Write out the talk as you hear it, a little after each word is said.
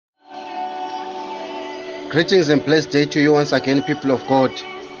Greetings and blessed day to you once again, people of God.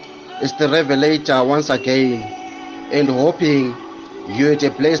 It's the Revelator once again, and hoping you had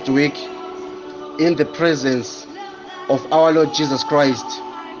a blessed week in the presence of our Lord Jesus Christ.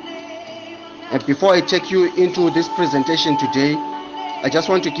 And before I take you into this presentation today, I just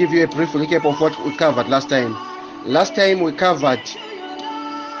want to give you a brief recap of what we covered last time. Last time we covered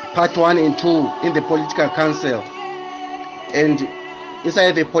part 1 and 2 in the political council, and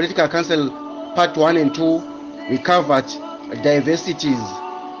inside the political council part 1 and 2 we covered diversities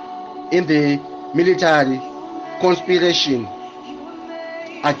in the military conspiration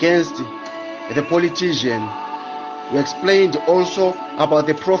against the politician. We explained also about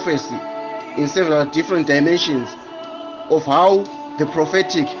the prophecy in several different dimensions of how the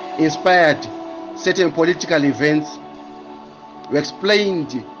prophetic inspired certain political events. We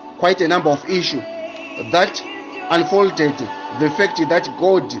explained quite a number of issues that unfolded the fact that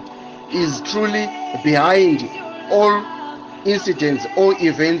God is truly behind all incidents, all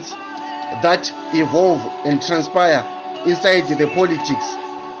events that evolve and transpire inside the politics.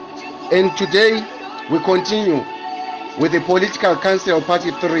 And today we continue with the political council part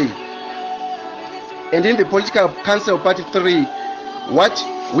 3. And in the political council part 3, what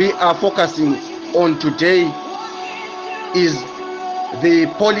we are focusing on today is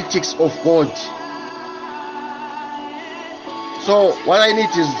the politics of God. So what I need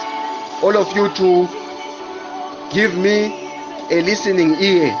is all of you to give me a listening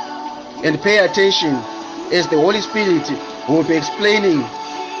ear and pay attention as the Holy Spirit will be explaining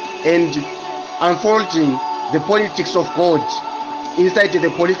and unfolding the politics of God inside the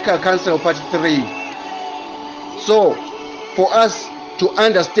political council part 3. So for us to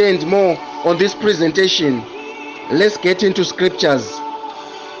understand more on this presentation, let's get into scriptures.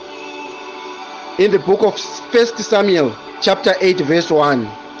 In the book of 1 Samuel chapter 8 verse 1,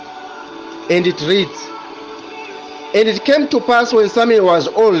 and it reads, "And it came to pass when Samuel was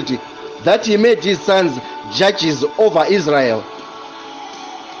old, that he made his sons judges over Israel."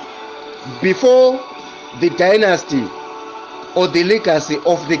 Before the dynasty or the legacy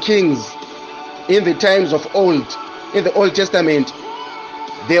of the kings in the times of old, in the Old Testament,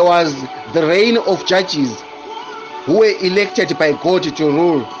 there was the reign of judges who were elected by God to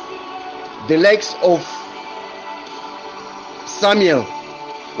rule. The likes of Samuel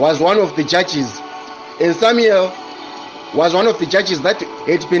was one of the judges, and Samuel was one of the judges that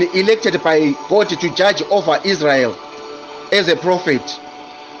had been elected by God to judge over Israel as a prophet,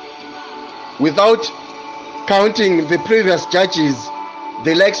 without counting the previous judges,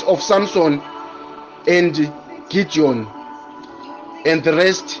 the likes of Samson and Gideon and the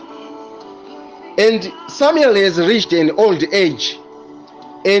rest. And Samuel has reached an old age,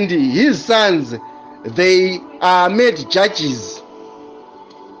 and his sons, they are made judges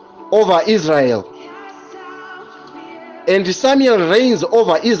over Israel. And Samuel reigns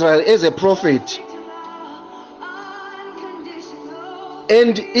over Israel as a prophet.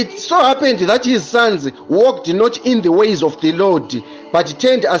 And it so happened that his sons walked not in the ways of the Lord, but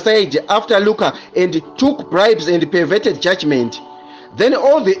turned aside after lucre and took bribes and perverted judgment. Then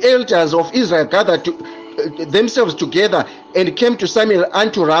all the elders of Israel gathered themselves together and came to Samuel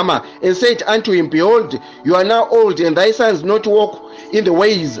unto Ramah, and said unto him, "Behold, you are now old, and thy sons not walk in the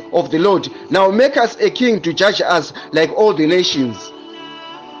ways of the Lord. Now make us a king to judge us like all the nations."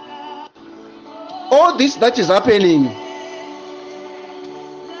 All this that is happening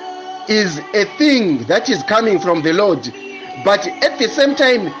is a thing that is coming from the Lord, but at the same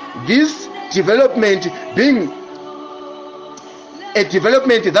time, this development being a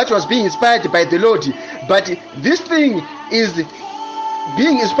development that was being inspired by the Lord, but this thing is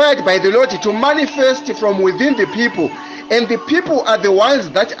being inspired by the Lord to manifest from within the people, and the people are the ones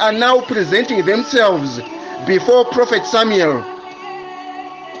that are now presenting themselves before Prophet Samuel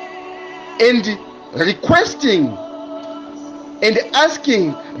and requesting and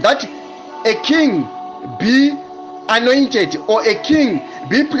asking that a king be anointed or a king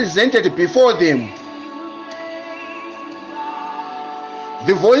be presented before them.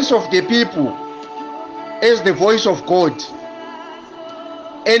 The voice of the people is the voice of God,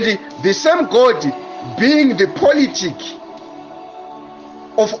 and the same God being the politic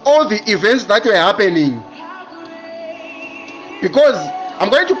of all the events that were happening. Because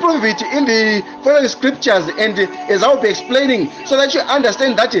I'm going to prove it in the following scriptures, and as I'll be explaining, so that you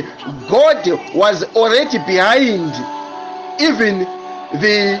understand that God was already behind even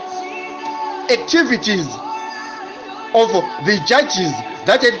the activities of the judges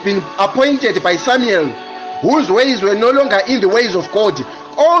that had been appointed by Samuel, whose ways were no longer in the ways of God.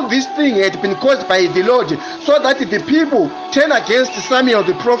 All these things had been caused by the Lord, so that the people turn against Samuel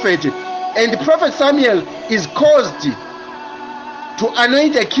the prophet And Prophet Samuel is caused to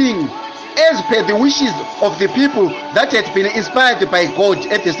anoint a king as per the wishes of the people that had been inspired by God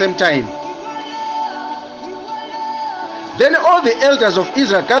at the same time. Then all the elders of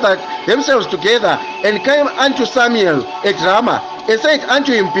Israel gathered themselves together and came unto Samuel at Ramah, and said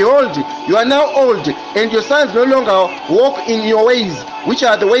unto him, Behold, you are now old, and your sons no longer walk in your ways, which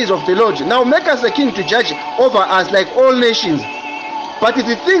are the ways of the Lord. Now make us a king to judge over us like all nations. But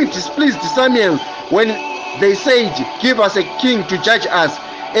the thing displeased Samuel when they said, Give us a king to judge us.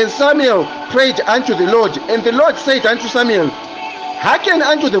 And Samuel prayed unto the Lord, and the Lord said unto Samuel, Hearken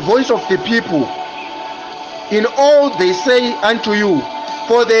unto the voice of the people in all they say unto you,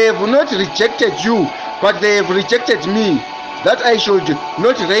 for they have not rejected you, but they have rejected me, that I should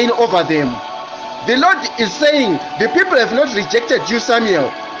not reign over them. The Lord is saying, the people have not rejected you,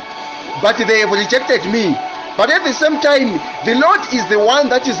 Samuel, but they have rejected me. But at the same time, the Lord is the one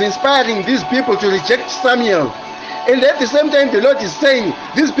that is inspiring these people to reject Samuel. And at the same time, the Lord is saying,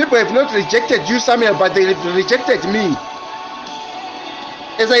 these people have not rejected you, Samuel, but they have rejected me.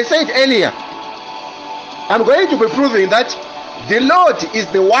 As I said earlier, I'm going to be proving that the Lord is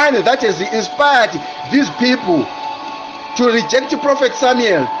the one that has inspired these people to reject Prophet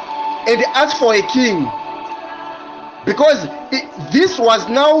Samuel and ask for a king. Because this was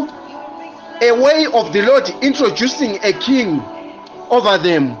now a way of the Lord introducing a king over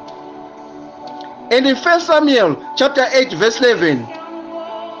them. And in 1 Samuel chapter 8 verse 11,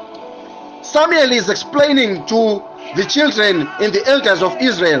 Samuel is explaining to the children and the elders of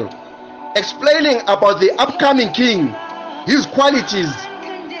Israel, explaining about the upcoming king, his qualities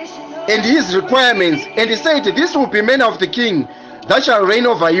and his requirements. And he said, this will be man of the king that shall reign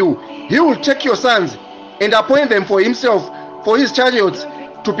over you. He will take your sons and appoint them for himself, for his chariots,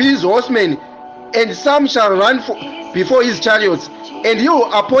 to be his horsemen, and some shall run before his chariots. And he will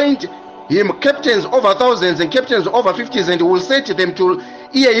appoint him captains over thousands and captains over fifties, and will set them to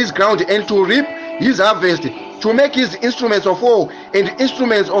ear his ground and to reap his harvest, to make his instruments of war and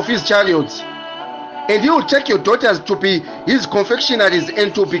instruments of his chariots. And he will take your daughters to be his confectionaries,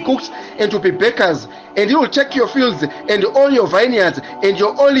 and to be cooks and to be bakers. And he will take your fields and all your vineyards and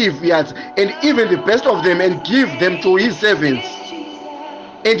your olive yards and even the best of them, and give them to his servants.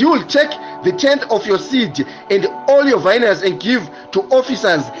 And he will take the tenth of your seed and all your vineyards and give to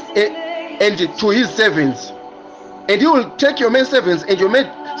officers and to his servants. And he will take your men servants and your maid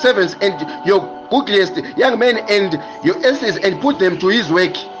servants and your goodliest young men and your asses and put them to his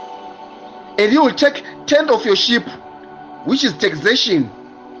work. And he will take tenth of your sheep, which is taxation,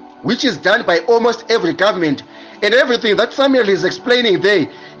 which is done by almost every government. And everything that Samuel is explaining there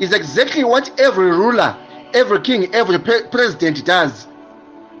is exactly what every ruler, every king, every president does.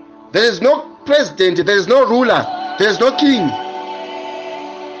 There is no president, there is no ruler, there is no king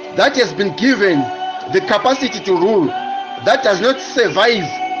that has been given the capacity to rule, that does not survive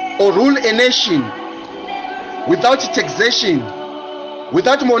or rule a nation without taxation,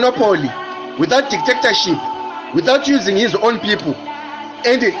 without monopoly, without dictatorship, without using his own people.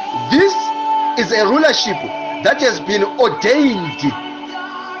 And this is a rulership that has been ordained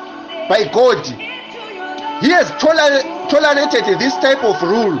by God. He has tolerated this type of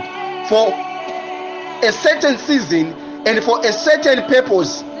rule for a certain season and for a certain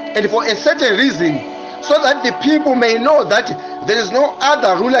purpose and for a certain reason, so that the people may know that there is no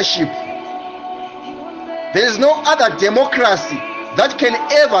other rulership, there is no other democracy that can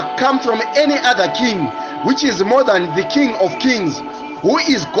ever come from any other king, which is more than the King of Kings, who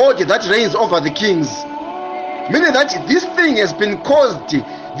is God that reigns over the kings. Meaning that this thing has been caused,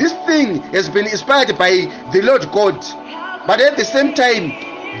 this thing has been inspired by the Lord God, but at the same time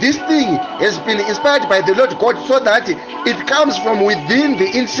this thing has been inspired by the Lord God, so that it comes from within the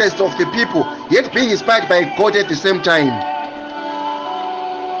interest of the people, yet being inspired by God at the same time.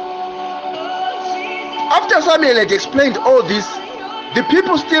 After Samuel had explained all this, the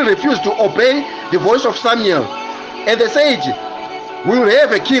people still refused to obey the voice of Samuel, and they said, we will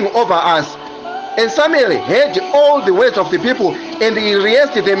have a king over us. And Samuel heard all the words of the people, and he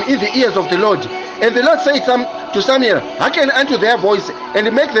rehearsed them in the ears of the Lord. And the Lord said to Samuel, hearken unto their voice, and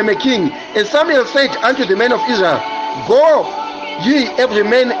make them a king. And Samuel said unto the men of Israel, go ye every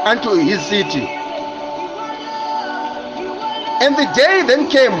man unto his city. And the day then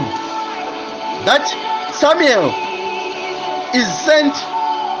came that Samuel is sent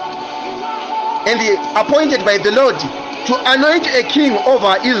and appointed by the Lord to anoint a king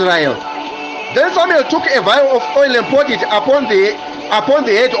over Israel. Then Samuel took a vial of oil and poured it upon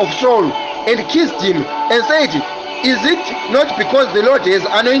the head of Saul, and kissed him, and said, is it not because the Lord has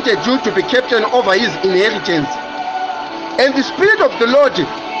anointed you to be captain over his inheritance? And the Spirit of the Lord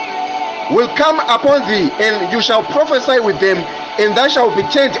will come upon thee, and you shall prophesy with them, and thou shalt be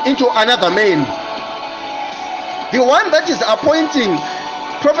turned into another man. The one that is appointing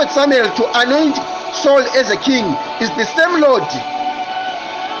Prophet Samuel to anoint Saul as a king is the same Lord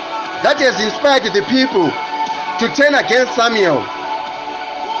that has inspired the people to turn against Samuel.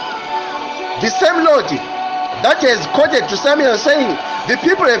 The same Lord that has quoted to Samuel saying, the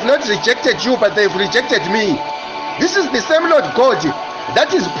people have not rejected you, but they have rejected me. This is the same Lord God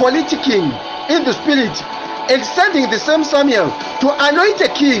that is politicking in the spirit and sending the same Samuel to anoint a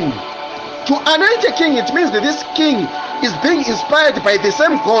king. To anoint a king, it means that this king is being inspired by the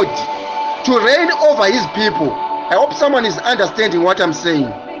same God to reign over his people. I hope someone is understanding what I'm saying.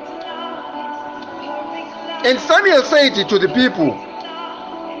 And Samuel said to the people,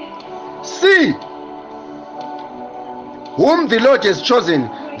 see whom the Lord has chosen,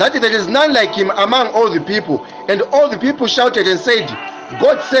 that there is none like him among all the people. And all the people shouted and said,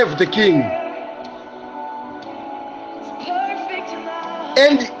 God save the king.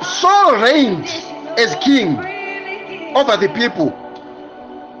 And Saul reigned as king over the people,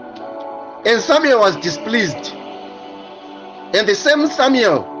 and Samuel was displeased. And the same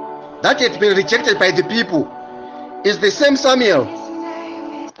Samuel that had been rejected by the people is the same Samuel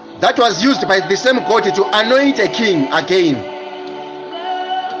that was used by the same God to anoint a king again.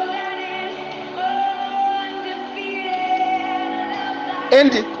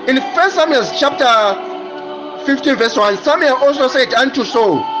 And in 1 Samuel chapter 15 verse 1, Samuel also said unto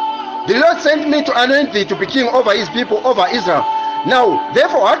Saul, the Lord sent me to anoint thee to be king over his people, over Israel. Now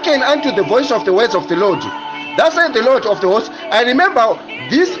therefore hearken unto the voice of the words of the Lord. Thus said the Lord of the hosts, I remember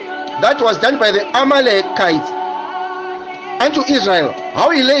this that was done by the Amalekites unto Israel,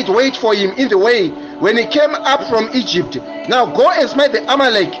 how he laid wait for him in the way when he came up from Egypt. Now go and smite the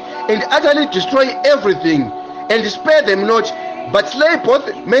Amalek, and utterly destroy everything, and spare them not, but slay both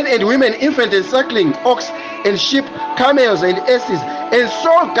men and women, infant and suckling, ox and sheep, camels and asses. And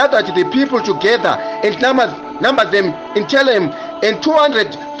Saul gathered the people together and numbered them in Telem, and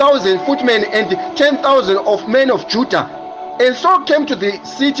 200,000 footmen and 10,000 of men of Judah. And Saul came to the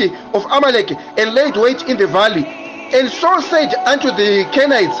city of Amalek and laid wait in the valley. And Saul said unto the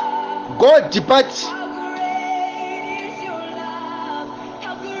Kenites, go depart,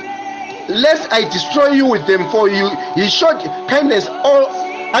 lest I destroy you with them, for he showed kindness all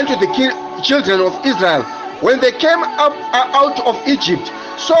unto the children of Israel when they came up out of Egypt.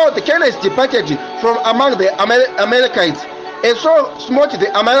 So the Kenites departed from among the Amalekites, and so smote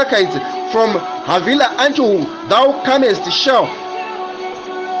the Amalekites from Havilah until thou comest Shur.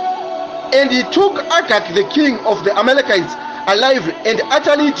 And he took Agag the king of the Amalekites alive, and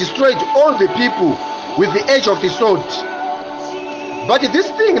utterly destroyed all the people with the edge of the sword. But this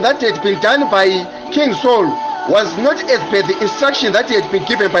thing that had been done by King Saul was not as per the instruction that had been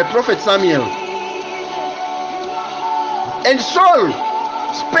given by Prophet Samuel. And Saul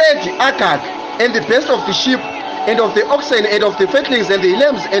spared Agag and the best of the sheep and of the oxen and of the fatlings and the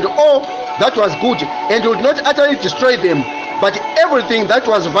lambs and all that was good, and would not utterly destroy them, but everything that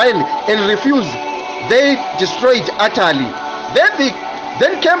was vile and refused they destroyed utterly.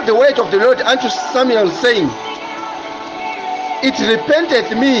 Then came the word of the Lord unto Samuel, saying, it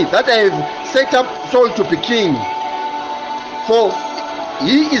repenteth me that I have set up Saul to be king, for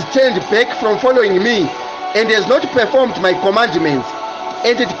he is turned back from following me, and has not performed my commandments.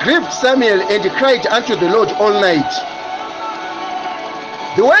 And it grieved Samuel, and he cried unto the Lord all night.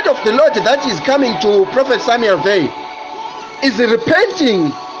 The word of the Lord that is coming to Prophet Samuel there is repenting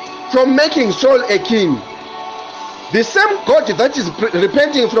from making Saul a king. The same God that is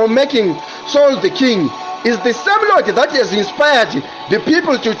repenting from making Saul the king is the same Lord that has inspired the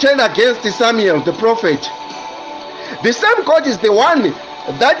people to turn against Samuel the prophet. The same God is the one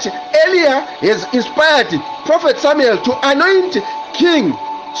that earlier has inspired Prophet Samuel to anoint King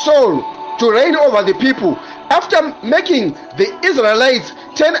Saul to reign over the people after making the Israelites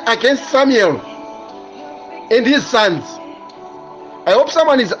turn against Samuel and his sons. I hope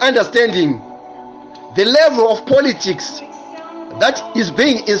someone is understanding the level of politics that is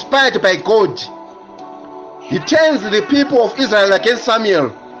being inspired by God. He turns the people of Israel against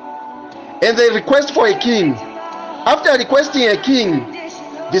Samuel, and they request for a king. After requesting a king,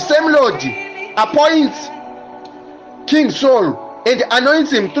 the same Lord appoints King Saul and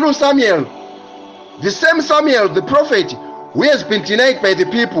anoints him through Samuel. The same Samuel, the prophet, who has been denied by the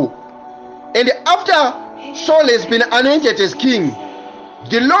people. And after Saul has been anointed as king,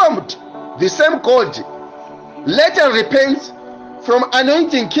 the Lord, the same God, later repents from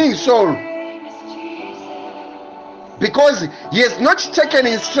anointing King Saul, because he has not taken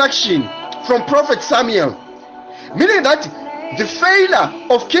instruction from Prophet Samuel. Meaning that the failure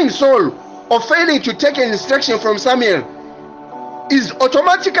of King Saul of failing to take an instruction from Samuel is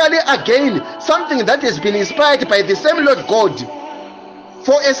automatically again something that has been inspired by the same Lord God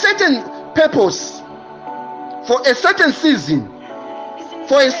for a certain purpose, for a certain season,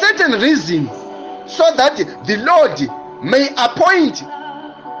 for a certain reason, so that the Lord may appoint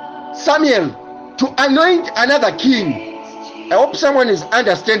Samuel to anoint another king. I hope someone is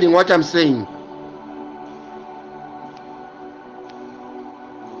understanding what I'm saying.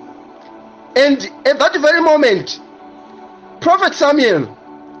 And at that very moment, Prophet Samuel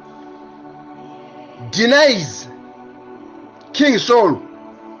denies King Saul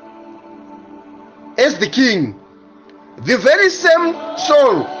as the king, the very same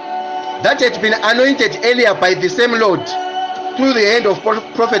Saul that had been anointed earlier by the same Lord through the hand of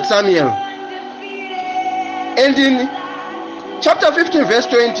Prophet Samuel. And in chapter 15 verse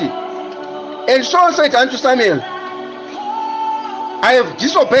 20, and Saul said unto Samuel, I have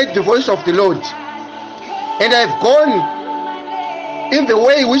disobeyed the voice of the Lord, and I have gone in the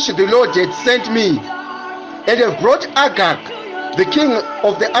way which the Lord had sent me, and have brought Agag, the king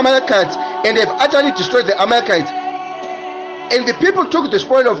of the Amalekites, and have utterly destroyed the Amalekites. And the people took the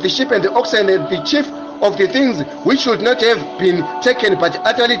spoil of the sheep and the oxen and the chief of the things which should not have been taken, but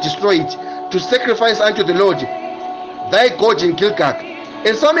utterly destroyed, to sacrifice unto the Lord thy God in Gilgal.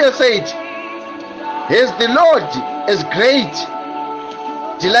 And Samuel said, Has the Lord as great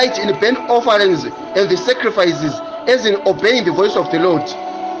delight in burnt offerings and the sacrifices as in obeying the voice of the Lord?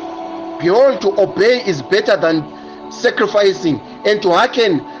 Behold, to obey is better than sacrificing, and to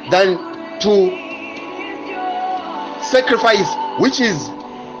hearken than to sacrifice, which is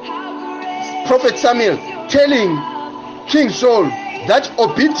Prophet Samuel telling King Saul that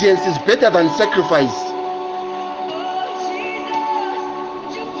obedience is better than sacrifice.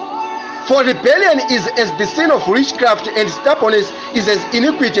 For rebellion is as the sin of witchcraft, and stubbornness is as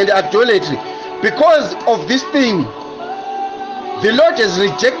iniquity and idolatry. Because of this thing, the Lord has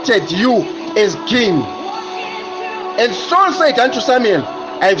rejected you as king. And Saul said unto Samuel,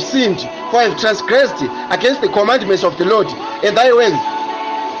 I have sinned, for I have transgressed against the commandments of the Lord and thy ways,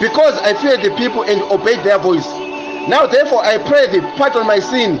 because I feared the people and obeyed their voice. Now therefore I pray thee, pardon my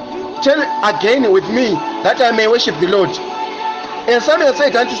sin, tell again with me, that I may worship the Lord. And Samuel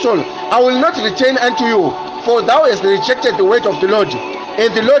said unto Saul, I will not return unto you, for thou hast rejected the word of the Lord, and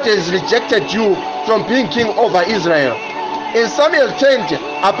the Lord has rejected you from being king over Israel. And Samuel turned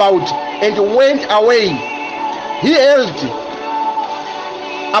about and went away. He held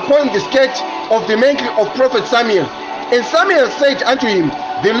upon the skirt of the mantle of prophet Samuel. And Samuel said unto him,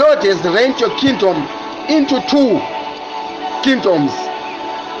 the Lord has rent your kingdom into two kingdoms.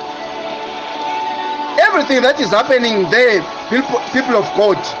 Everything that is happening there, people of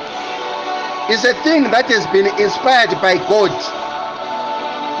God, is a thing that has been inspired by God,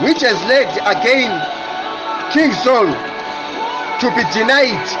 which has led again King Saul to be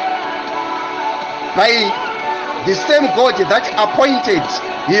denied by the same God that appointed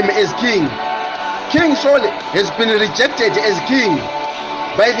him as king. King Saul has been rejected as king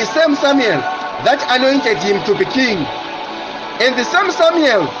by the same Samuel that anointed him to be king. And the same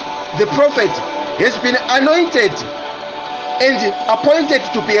Samuel, the prophet, has been anointed and appointed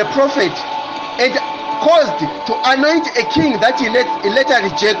to be a prophet and caused to anoint a king that he later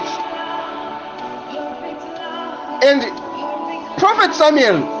rejects. And Prophet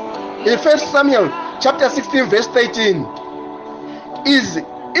Samuel, in 1 Samuel chapter 16 verse 13, is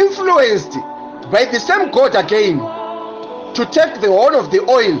influenced by the same God again to take the horn of the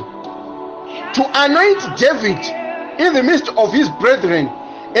oil to anoint David in the midst of his brethren.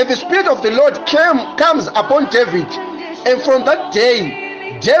 And the Spirit of the Lord comes upon David, and from that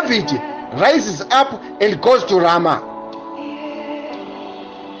day David rises up and goes to Ramah.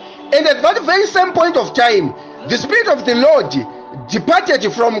 And at that very same point of time, the Spirit of the Lord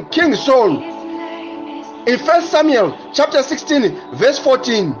departed from King Saul. In 1 Samuel chapter 16 verse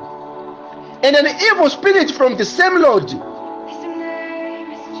 14, and an evil spirit from the same Lord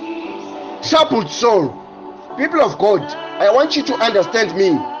troubled Saul. People of God, I want you to understand me.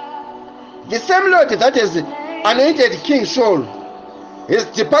 The same Lord that has anointed King Saul has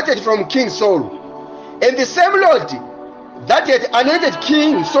departed from King Saul, and the same Lord that had anointed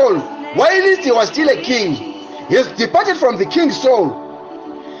King Saul while he was still a king, he has departed from the King Saul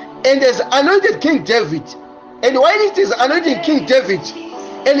and has anointed King David. And while it is anointing King David,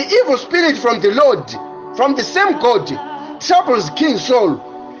 an evil spirit from the Lord, from the same God, troubles King Saul.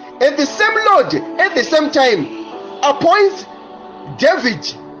 And the same Lord at the same time appoints David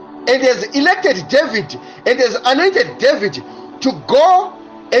and has elected David and has anointed David to go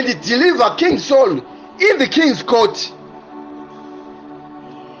and deliver King Saul in the king's court.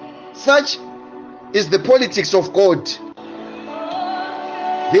 Such is the politics of God.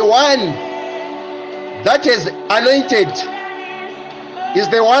 The one that is anointed is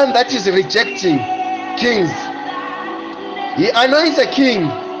the one that is rejecting kings. He anoints a king,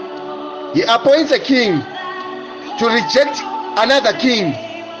 he appoints a king to reject another king.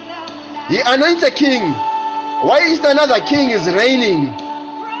 He anoints a king whilst another king is reigning.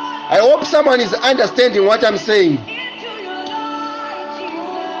 I hope someone is understanding what I'm saying.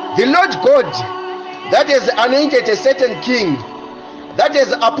 The Lord God that has anointed a certain king, that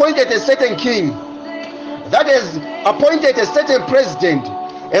has appointed a certain king, that has appointed a certain president,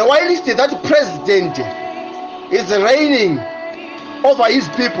 and whilst that president is reigning over his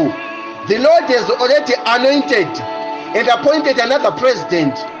people, the Lord has already anointed and appointed another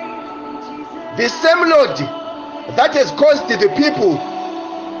president. The same Lord that has caused the people,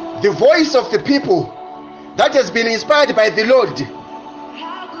 the voice of the people that has been inspired by the Lord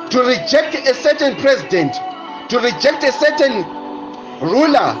to reject a certain president, to reject a certain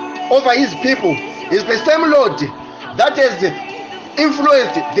ruler over his people, is the same Lord that has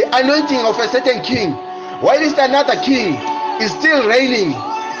influenced the anointing of a certain king, whilst another king is still reigning.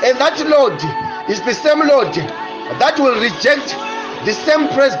 And that Lord is the same Lord that will reject the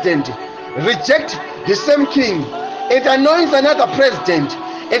same president, reject the same king, and anoints another president,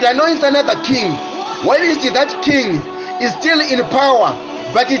 and anoints another king, whilst that king is still in power,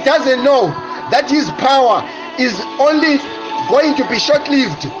 but he doesn't know that his power is only going to be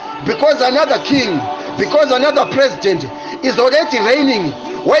short-lived, because another king, because another president is already reigning,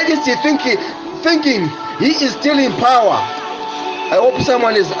 whilst he thinking he is still in power. I hope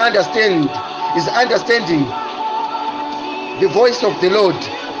someone is understanding the voice of the Lord.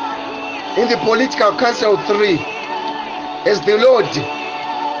 In the political council 3, as the Lord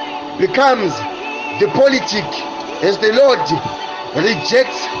becomes the politic, as the Lord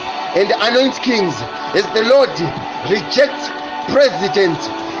rejects and anoints kings, as the Lord rejects presidents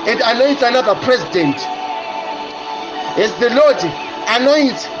and anoints another president, as the Lord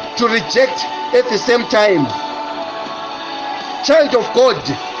anoints to reject at the same time. Child of God,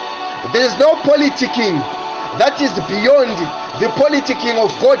 there is no politicking that is beyond the politicking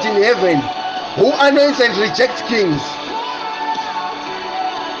of God in heaven, who anoints and rejects kings.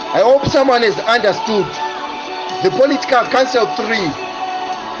 I hope someone has understood the political council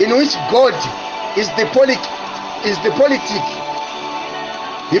 3, in which God is the politic.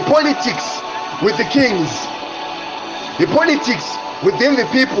 He politics with the kings. He politics within the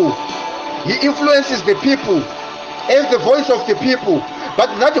people. He influences the people as the voice of the people.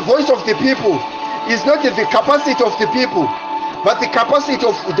 But that voice of the people is not the capacity of the people, but the capacity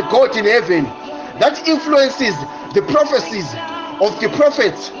of the God in heaven that influences the prophecies of the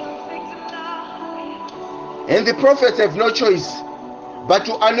prophets. And the prophets have no choice but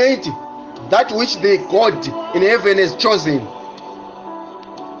to anoint that which the God in heaven has chosen.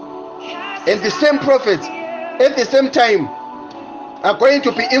 And the same prophets at the same time are going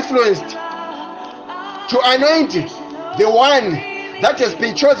to be influenced to anoint the one that has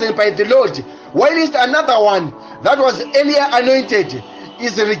been chosen by the Lord, whilst another one that was earlier anointed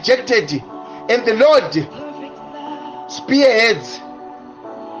is rejected, and the Lord spearheads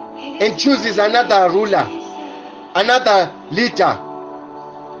and chooses another ruler, another leader,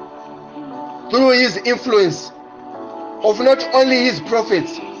 through his influence of not only his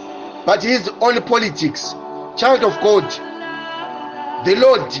prophets but his own politics. Child of God, the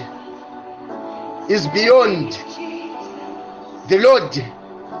Lord is beyond. The Lord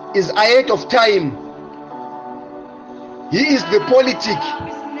is ahead of time. He is the politic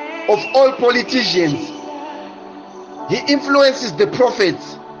of all politicians. He influences the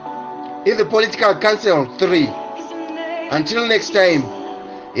prophets in the political council 3. Until next time,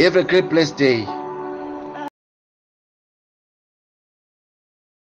 have a great blessed day.